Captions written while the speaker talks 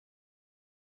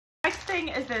next thing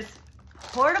is this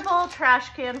portable trash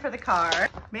can for the car.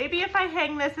 Maybe if I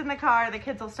hang this in the car, the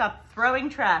kids will stop throwing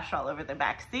trash all over the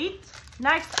back seat.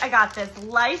 Next, I got this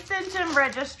license and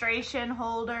registration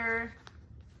holder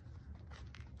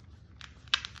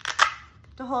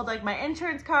to hold like my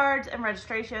insurance cards and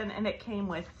registration, and it came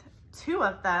with 2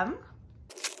 of them.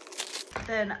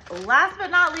 Then last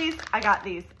but not least, I got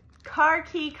these car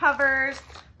key covers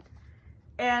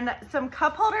and some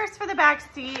cup holders for the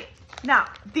back seat. Now,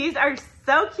 these are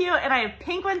so cute, and I have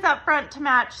pink ones up front to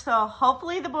match, so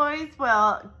hopefully the boys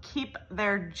will keep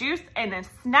their juice and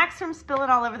snacks from spilling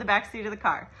all over the back seat of the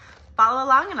car. Follow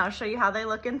along and I'll show you how they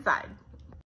look inside.